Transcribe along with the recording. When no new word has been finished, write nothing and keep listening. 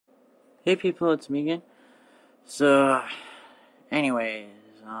Hey people, it's me again. So, anyways,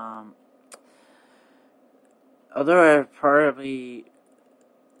 although I probably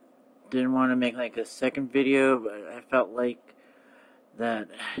didn't want to make like a second video, but I felt like that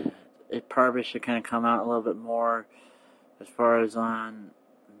it probably should kind of come out a little bit more as far as on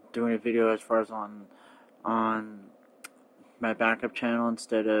doing a video as far as on my backup channel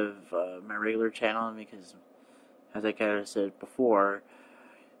instead of my regular channel, because as I kind of said before,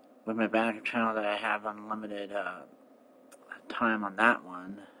 with my backup channel that I have unlimited time on that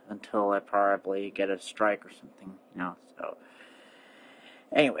one until I probably get a strike or something. So,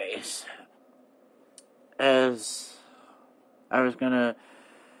 anyways, as I was gonna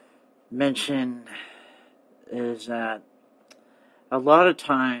mention, is that a lot of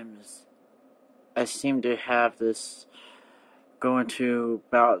times I seem to have this go into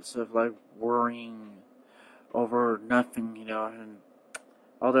bouts of like worrying over nothing, and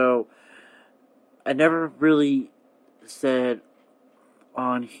although I never really said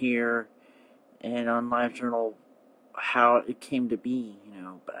on here and on LiveJournal how it came to be,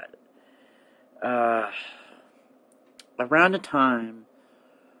 but around the time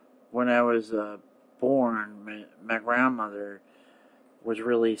when I was born, my grandmother was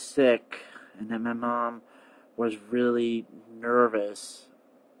really sick, and then my mom was really nervous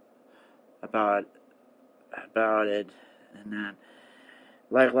about it, and then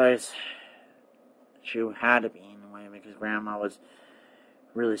likewise she had to be in a way because grandma was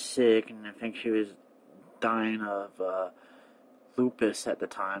really sick, and I think she was dying of lupus at the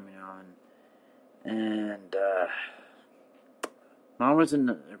time, and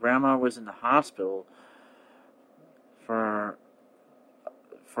grandma was in the hospital for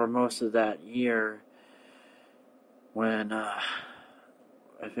most of that year when I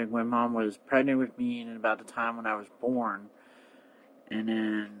think my mom was pregnant with me and about the time when I was born, and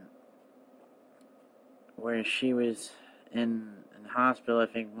then when she was in the hospital, I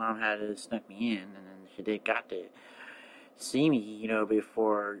think mom had to snuck me in, and then she got to see me,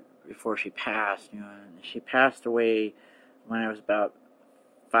 before she passed, and she passed away when I was about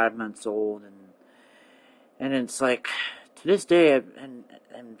 5 months old, and it's like to this day I'm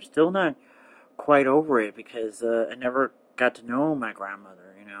still not quite over it because I never got to know my grandmother,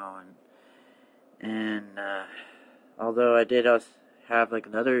 and although I did have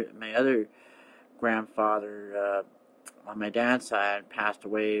like my other grandfather on my dad's side passed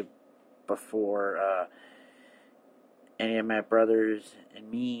away before any of my brothers and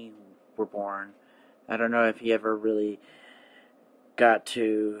me were born. I don't know if he ever really got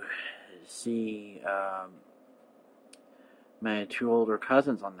to see my two older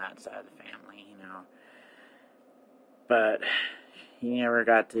cousins on that side of the family, but he never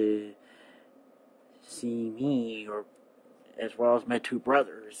got to see me, or as well as my two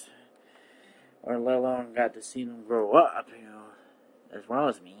brothers, or let alone got to see them grow up, as well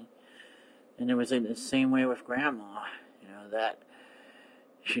as me. And it was in the same way with grandma, that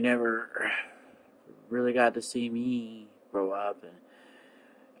she never really got to see me grow up,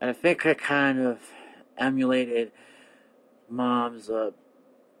 and I think I kind of emulated mom's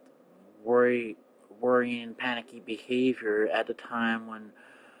worrying, panicky behavior at the time when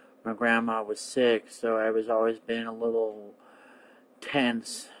my grandma was sick. So I was always been a little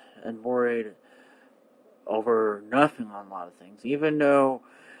tense and worried over nothing on a lot of things, even though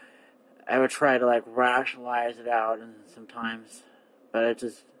I would try to like rationalize it out, and sometimes, but I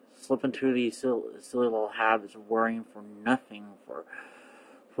just slip into these silly little habits of worrying for nothing,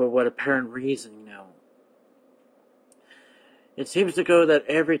 for what apparent reason. It seems to go that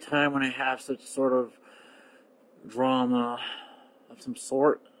every time when I have such sort of drama of some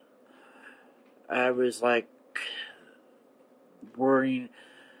sort, I was like worrying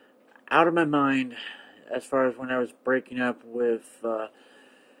out of my mind, as far as when I was breaking up with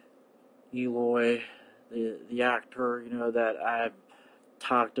Eloy, the actor, that I've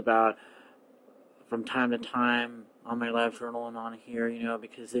talked about from time to time on my LiveJournal and on here,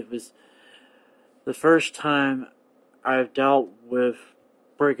 because it was the first time I've dealt with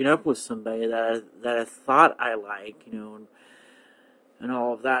breaking up with somebody that I thought I liked, and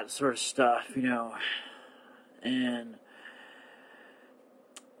all of that sort of stuff, and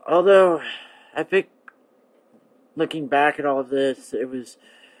although I think looking back at all of this, it was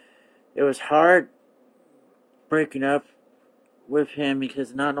hard breaking up with him,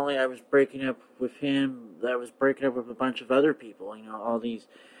 because not only I was breaking up with him, I was breaking up with a bunch of other people, all these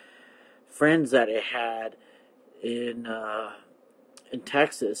friends that I had in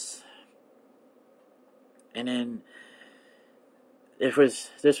Texas, and then this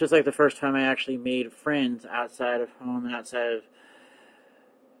was like the first time I actually made friends outside of home and outside of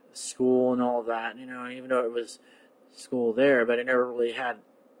school and all of that, even though it was school there, but I never really had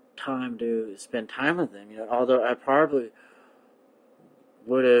time to spend time with them, although I probably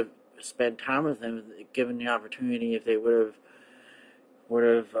would have spent time with them given the opportunity if they would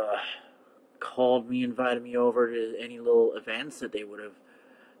have called me, invited me over to any little events that they would have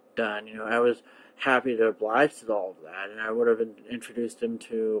done. I was happy to oblige to all of that, and I would have introduced them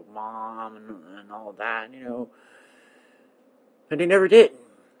to mom and all of that, but they never did.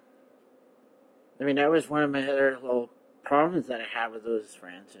 I mean, that was one of my other little problems that I had with those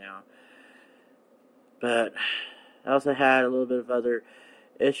friends, but I also had a little bit of other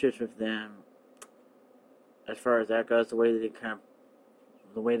issues with them as far as that goes, the way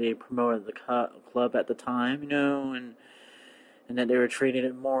they promoted the club at the time, and that they were treating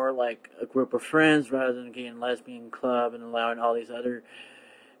it more like a group of friends rather than a gay and lesbian club, and allowing all these other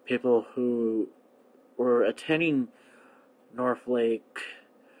people who were attending Northlake,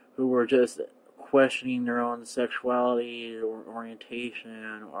 who were just questioning their own sexuality or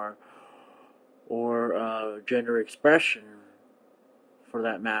orientation or gender expression, for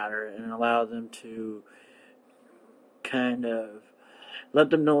that matter, and allow them to kind of let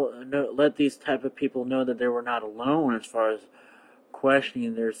these type of people know that they were not alone as far as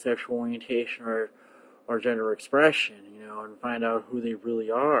questioning their sexual orientation or gender expression, and find out who they really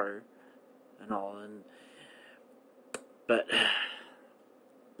are and all. But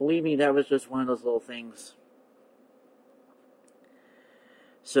believe me, that was just one of those little things.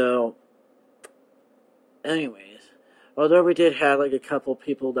 So, anyways, although we did have like a couple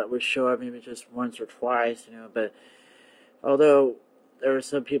people that would show up maybe just once or twice, but although there were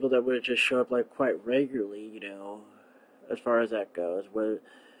some people that would just show up like quite regularly, as far as that goes.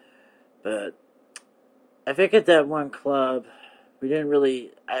 But I think at that one club, we didn't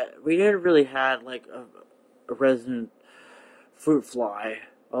really had like a resident fruit fly.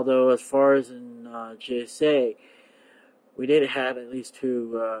 Although as far as in GSA, we did have at least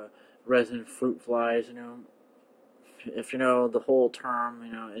 2 resident fruit flies. If you know the whole term,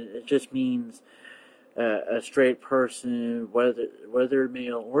 it just means a straight person, whether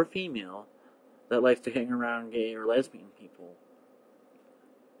male or female, that likes to hang around gay or lesbian people,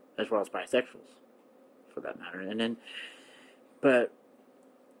 as well as bisexuals, for that matter. But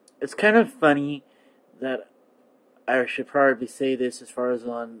it's kind of funny that I should probably say this as far as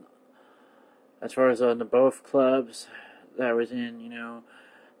on the both clubs that I was in,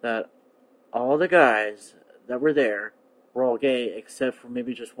 that all the guys that were there were all gay except for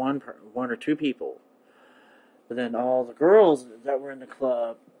maybe just one or 2 people. But then all the girls that were in the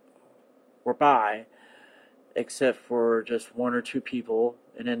club were bi, except for just 1 or 2 people.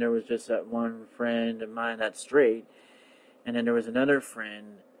 And then there was just that one friend of mine that's straight. And then there was another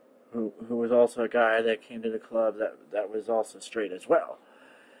friend who was also a guy that came to the club that was also straight as well.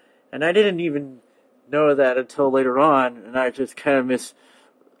 And I didn't even know that until later on, and I just kind of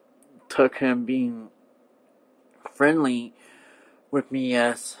mistook him being friendly with me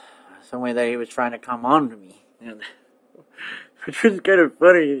as some way that he was trying to come on to me. Which was kind of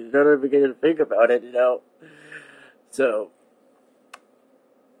funny now that I began to think about it, So,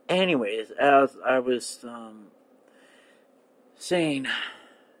 anyways, as I was saying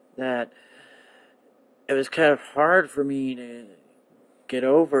that it was kind of hard for me to get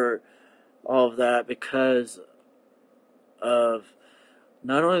over all of that because of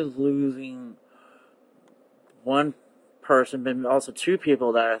not only losing one person, but also 2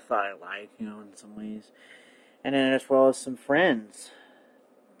 people that I thought I liked, in some ways. And then as well as some friends.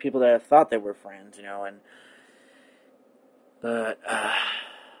 People that I thought they were friends, But,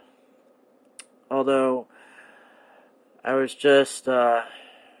 although I was just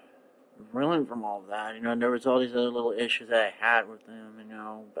reeling from all of that, there was all these other little issues that I had with them,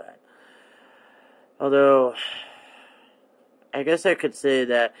 but although I guess I could say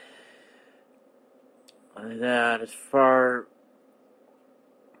that as far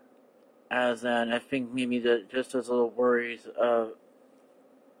as that, I think maybe that just those little worries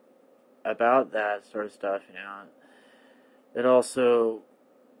about that sort of stuff, it also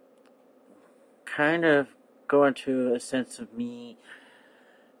kind of go into a sense of me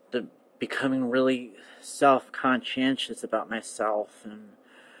becoming really self-conscientious about myself, and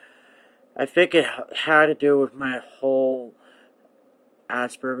I think it had to do with my whole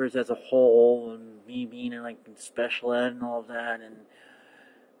Asperger's as a whole, and me being in special ed and all of that,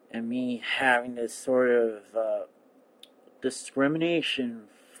 and me having this sort of discrimination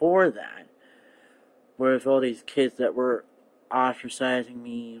for that, with all these kids that were ostracizing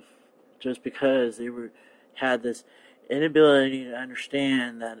me just because they had this inability to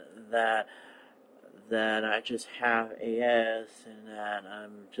understand that that I just have AS and that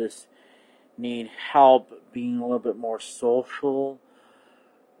I'm just need help being a little bit more social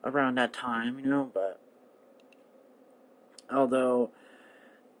around that time, but although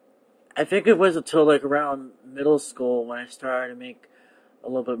I think it was until like around middle school when I started to make a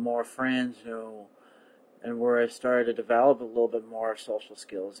little bit more friends, and where I started to develop a little bit more social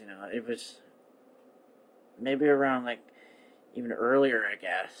skills, it was maybe around like even earlier, I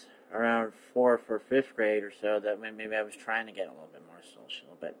guess, around 4th or 5th grade or so, that maybe I was trying to get a little bit more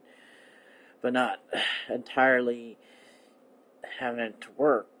social, but not entirely having it to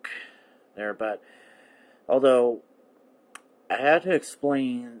work there. But although I had to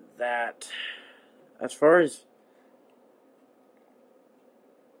explain that as far as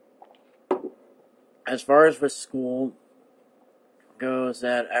with school goes,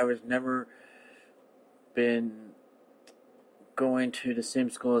 that I was never been going to the same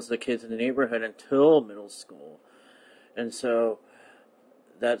school as the kids in the neighborhood until middle school. And so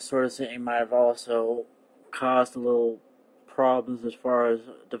that sort of thing might have also caused a little problems as far as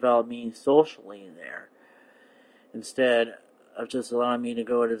developing me socially there. Instead of just allowing me to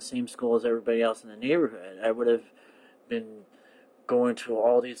go to the same school as everybody else in the neighborhood, I would have been going to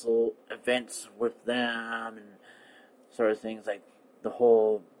all these little events with them and sort of things like the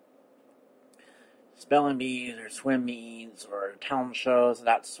whole spelling bees or swim meets or talent shows,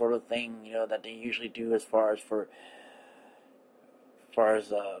 that sort of thing, that they usually do as far as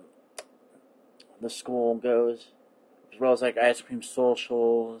the school goes, as well as like ice cream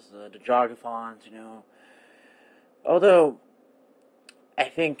socials, the jogathons, Although I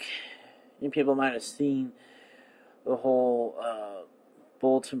think people might have seen the whole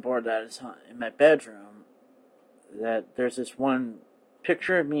bulletin board that is in my bedroom, that there's this one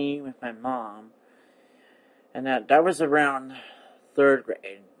picture of me with my mom, and that was around 3rd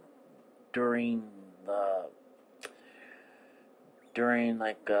grade during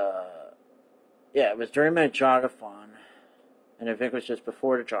it was during my jogathon, and I think it was just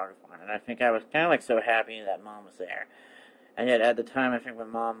before the jogathon, and I think I was kind of like so happy that Mom was there, and yet at the time I think when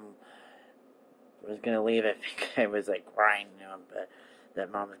Mom was gonna leave, I think I was like crying, but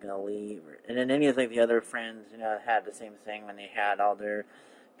that Mom was gonna leave, and then any of like the other friends, had the same thing when they had all their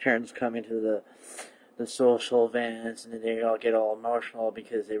parents coming to the social events, and then they all get all emotional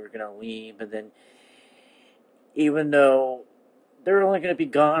because they were going to leave, but then even though they're only going to be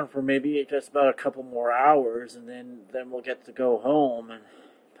gone for maybe just about a couple more hours, and then we'll get to go home,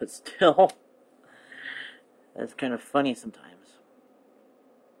 but still, that's kind of funny sometimes,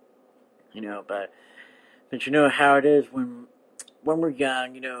 but you know how it is when we're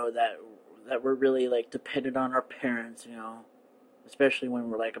young, that we're really like dependent on our parents, especially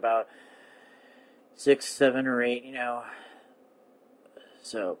when we're like about 6, 7, or 8,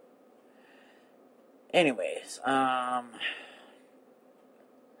 So, anyways,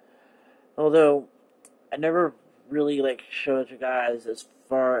 although I never really like showed you guys as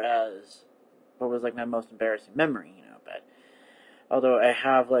far as what was like my most embarrassing memory, but although I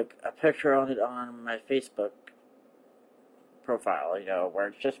have like a picture on it on my Facebook profile, where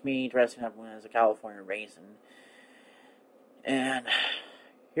it's just me dressing up as a California raisin, and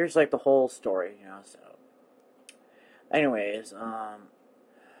here's like the whole story, so anyways,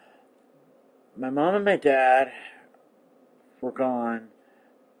 my mom and my dad were going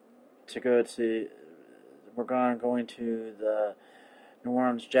to the New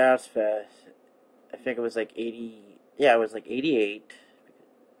Orleans Jazz Fest. I think it was like 88,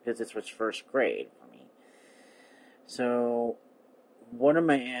 because this was 1st grade for me. So one of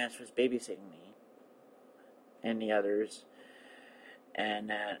my aunts was babysitting me and the others,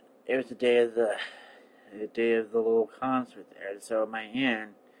 and it was the day of the little concert there. So my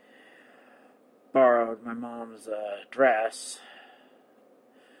aunt borrowed my mom's dress,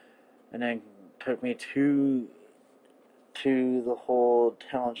 and then took me to the whole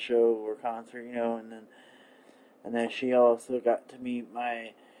talent show or concert, and then she also got to meet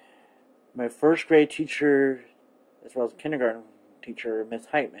my 1st grade teacher, as well as kindergarten teacher, Miss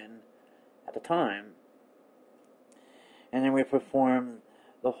Heitman, at the time. And then we performed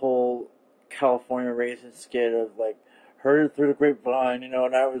the whole California Raisin skit of like Heard It Through the Grapevine, and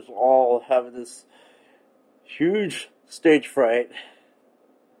I was all having this huge stage fright.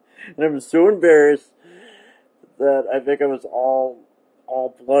 And I was so embarrassed that I think I was all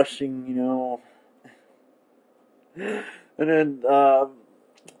blushing, And then,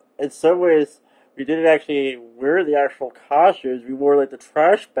 in some ways, we didn't actually wear the actual costumes. We wore like the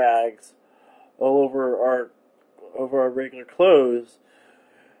trash bags all over our regular clothes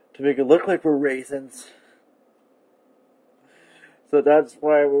to make it look like we're raisins. So that's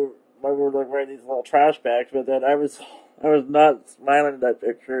why we were like wearing these little trash bags, but then I was not smiling in that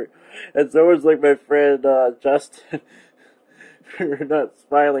picture, and so was like my friend Justin. We were not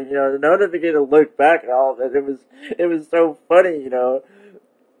smiling, you know. And I wanted to get a look back at all of it. It was so funny, you know,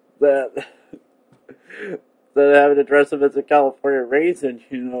 that that having to dress up as a California raisin,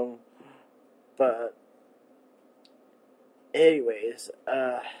 you know. But anyways,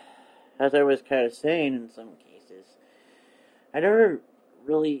 as I was kind of saying, in some cases, I never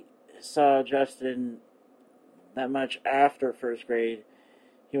really saw Justin that much after first grade.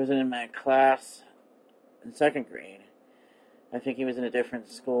 He wasn't in my class in second grade. I think he was in a different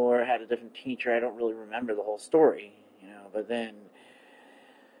school or had a different teacher. I don't really remember the whole story, you know. But then,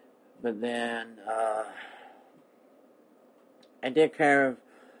 I did kind of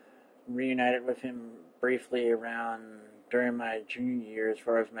reunited with him briefly around during my junior year, as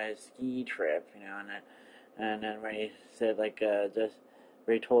far as my ski trip, you know. And then when he said like just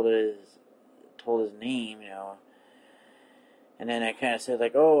where he told his name, you know. And then I kind of said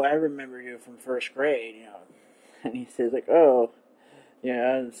like, oh, I remember you from first grade, you know. And he says like, oh,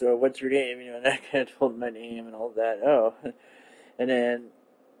 yeah, and so what's your name? You know, and I kind of told him my name and all that. Oh, and then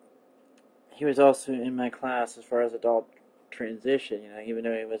he was also in my class as far as adult transition. You know, even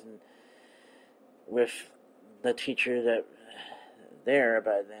though he wasn't with the teacher that there,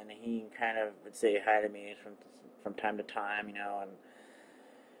 but then he kind of would say hi to me from time to time. You know, and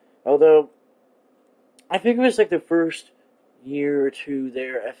although I think it was like the first year or two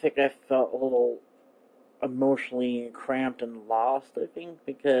there, I think I felt a little emotionally cramped and lost, I think,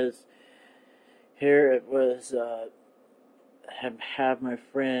 because here it was have my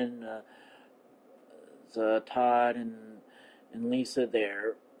friend Todd and Lisa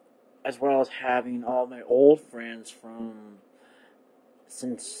there, as well as having all my old friends from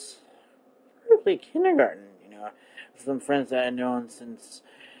since probably kindergarten, you know, some friends that I'd known since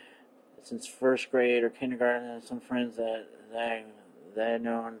first grade or kindergarten, and some friends that I'd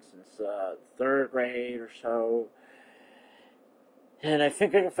known since third grade or so. And I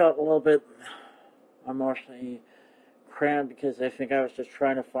think I felt a little bit emotionally cramped because I think I was just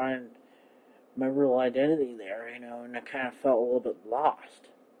trying to find my real identity there, you know, and I kind of felt a little bit lost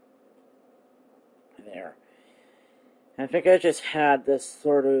there. And I think I just had this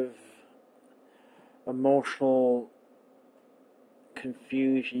sort of emotional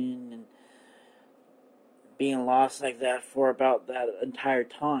confusion and being lost like that for about that entire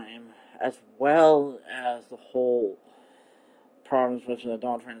time, as well as the whole problems with the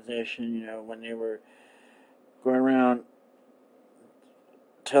adult transition, you know, when they were going around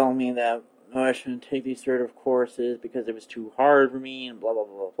telling me that, oh, I shouldn't take these sort of courses because it was too hard for me, and blah, blah,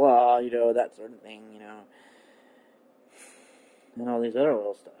 blah, blah, blah, you know, that sort of thing, you know, and all these other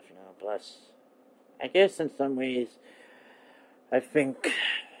little stuff, you know. Plus, I guess in some ways, I think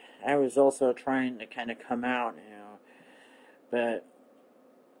I was also trying to kind of come out, you know, but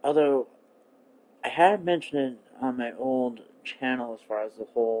although I had mentioned it on my old channel as far as the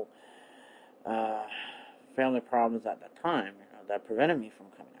whole family problems at that time, you know, that prevented me from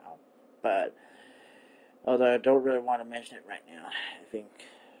coming out, but although I don't really want to mention it right now, I think,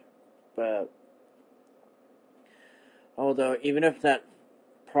 but although even if that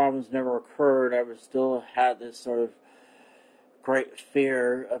problems never occurred, I would still had this sort of great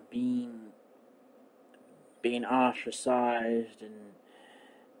fear of being ostracized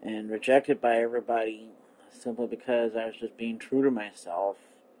and rejected by everybody simply because I was just being true to myself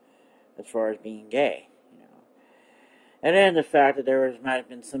as far as being gay, you know. And then the fact that might have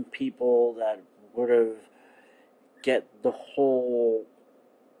been some people that would have get the whole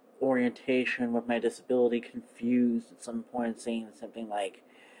orientation with my disability confused at some point, saying something like,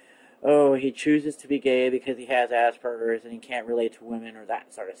 oh, he chooses to be gay because he has Asperger's and he can't relate to women, or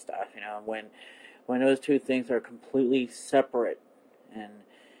that sort of stuff, you know, when those two things are completely separate. And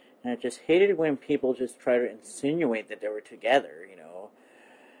I just hated when people just try to insinuate that they were together, you know.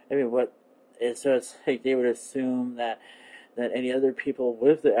 I mean, so it's like they would assume that any other people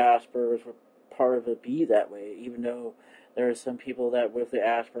with the Asperger's were part of it be that way, even though there are some people that with the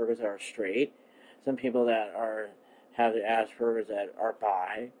Asperger's are straight, some people that have the Asperger's that are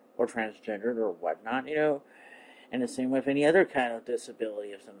bi, or transgendered, or whatnot, you know, and the same with any other kind of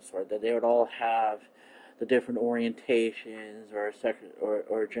disability of some sort, that they would all have the different orientations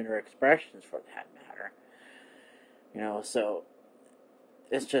or gender expressions for that matter, you know. So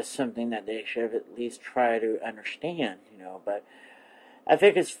it's just something that they should at least try to understand, you know. But I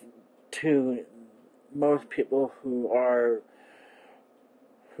think it's to most people who are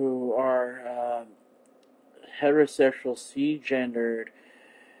heterosexual, cisgendered,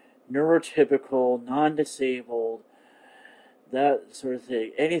 neurotypical, non-disabled, that sort of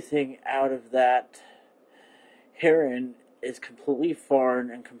thing. Anything out of that herein is completely foreign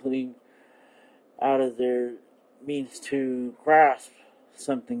and completely out of their means to grasp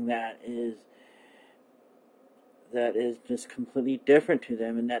something that is just completely different to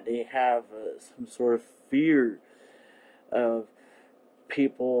them, and that they have some sort of fear of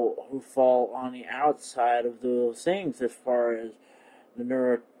people who fall on the outside of those things, as far as the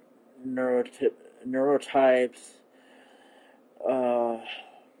neurotypes,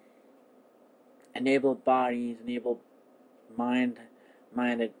 enabled bodies, enabled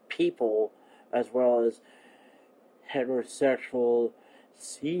minded people, as well as heterosexual,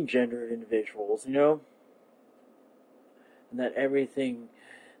 cisgendered individuals, you know? And that everything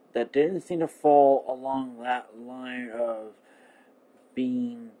that didn't seem to fall along that line of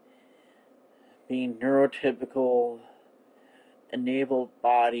being neurotypical, enabled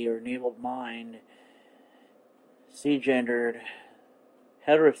body or enabled mind, cisgendered,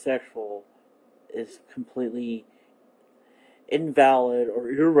 heterosexual, is completely invalid or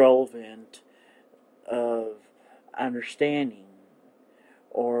irrelevant of understanding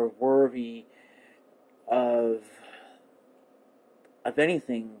or worthy of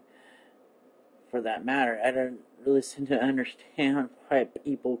anything for that matter. I don't really seem to understand why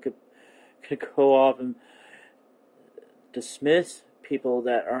people could go off and dismiss people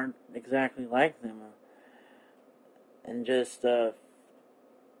that aren't exactly like them, and just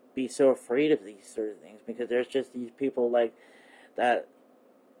be so afraid of these sort of things, because there's just these people like that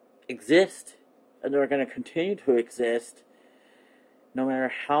exist, and they're going to continue to exist no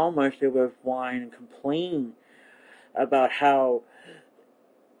matter how much they would whine and complain about how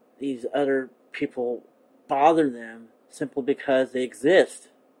these other people bother them simply because they exist.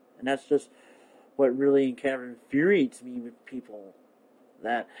 And that's just what really kind of infuriates me with people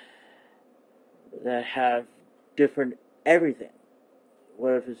that have different everything.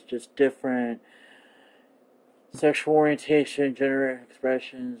 What if it's just different sexual orientation, gender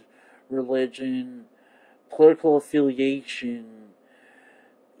expressions, religion, political affiliation,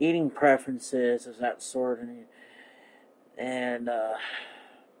 eating preferences of that sort, and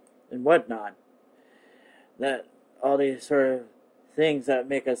whatnot. That all these sort of things that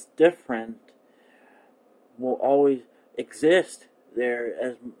make us different will always exist there,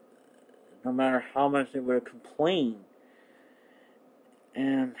 as no matter how much they would complain.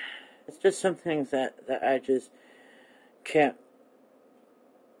 And it's just some things that I just can't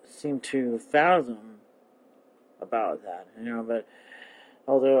seem to fathom about that, you know. But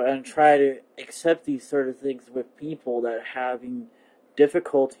although I try to accept these sort of things with people that are having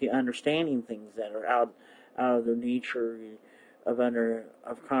difficulty understanding things that are out of their nature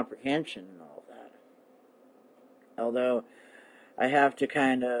of comprehension and all that. Although I have to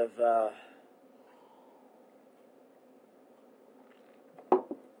kind of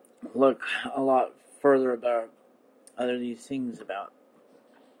look a lot further about other these things about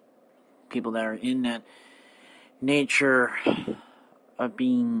people that are in that nature of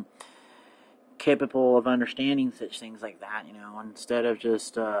being capable of understanding such things like that, you know, instead of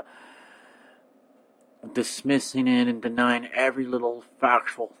just dismissing it and denying every little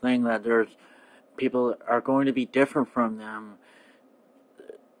factual thing that there's people are going to be different from them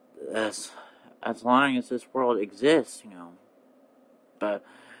as long as this world exists, you know. But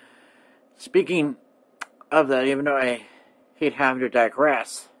speaking of that, even though I hate having to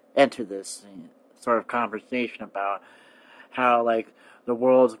digress into this sort of conversation about how, like, the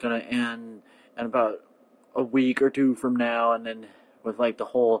world's going to end in about a week or two from now, and then with, like, the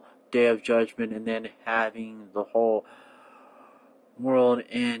whole Day of Judgment, and then having the whole world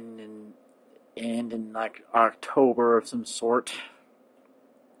end in, like, October of some sort.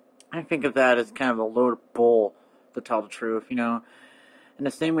 I think of that as kind of a load of bull, to tell the truth, you know. In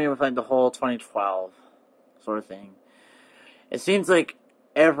the same way with, like, the whole 2012 sort of thing. It seems like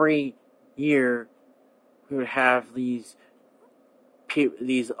every year we would have these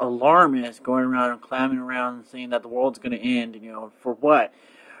alarmists going around and clamming around and saying that the world's going to end, you know, for what?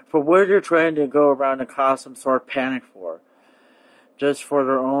 For what they're trying to go around and cause some sort of panic for? Just for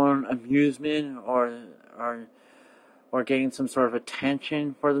their own amusement, or getting some sort of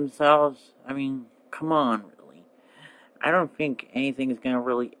attention for themselves? I mean, come on, really. I don't think anything is going to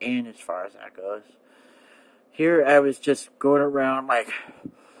really end as far as that goes. Here I was just going around, like,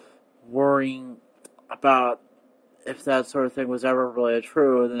 worrying about if that sort of thing was ever really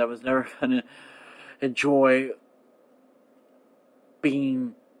true, then I was never going to enjoy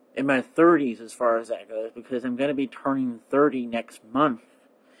being in my 30s as far as that goes, because I'm going to be turning 30 next month.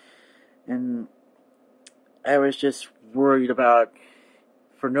 And I was just worried about,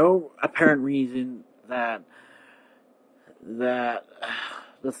 for no apparent reason, that that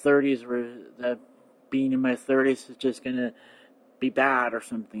the 30s were, that being in my 30s is just gonna be bad or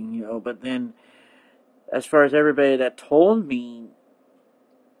something, you know. But then, as far as everybody that told me,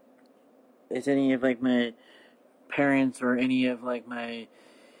 is any of like my parents or any of like my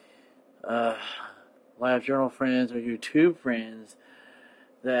live journal friends or YouTube friends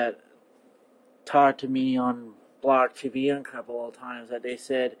that talked to me on Block TV a couple of times, that they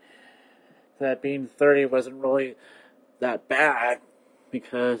said that being 30 wasn't really that bad,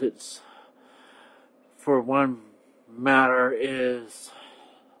 because it's, for one matter, is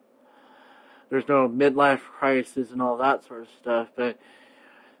there's no midlife crisis and all that sort of stuff. But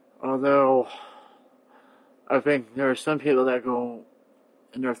although I think there are some people that go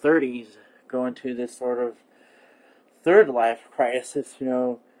in their 30s go into this sort of third life crisis, you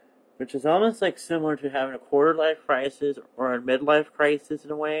know, which is almost like similar to having a quarter life crisis or a midlife crisis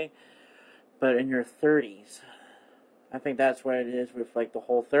in a way, but in your 30s. I think that's what it is with like the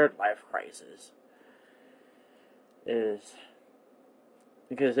whole third life crisis. Is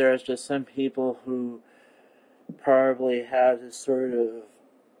because there's just some people who probably have this sort of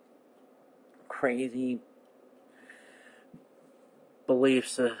crazy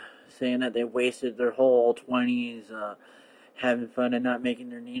beliefs, saying that they wasted their whole 20s having fun and not making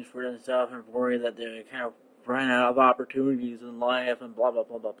their needs for themselves, and worry that they kind of run out of opportunities in life and blah blah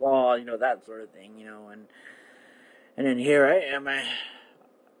blah blah blah, you know, that sort of thing, you know. And then here I am,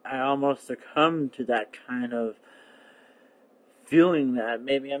 I almost succumb to that kind of feeling that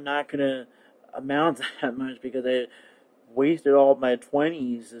maybe I'm not gonna amount that much, because I wasted all of my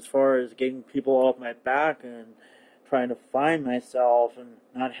 20s as far as getting people off my back and trying to find myself and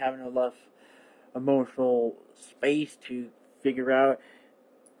not having enough emotional space to figure out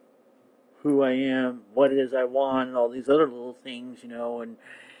who I am, what it is I want, and all these other little things, you know, and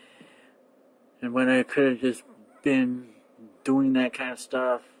when I could have just been doing that kind of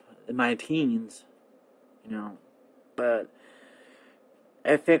stuff in my teens, you know. But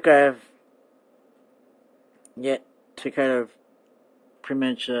I think I've yet to kind of pretty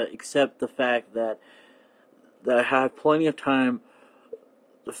much accept the fact that I have plenty of time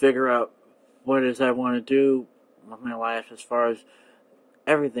to figure out what it is I want to do with my life, as far as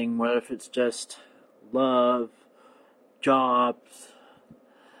everything, whether if it's just love, jobs,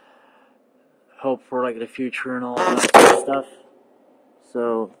 hope for like the future and all that kind of stuff.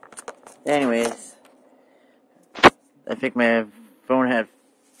 So, anyways, I think my phone had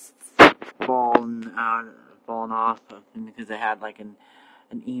fallen off because I had like an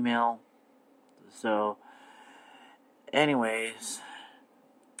email. So, anyways,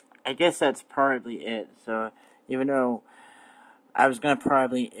 I guess that's probably it. So, even though I was gonna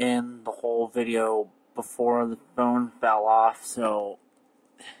probably end the whole video before the phone fell off, so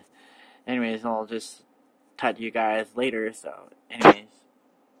anyways, I'll just talk to you guys later. So, anyways,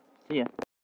 see ya.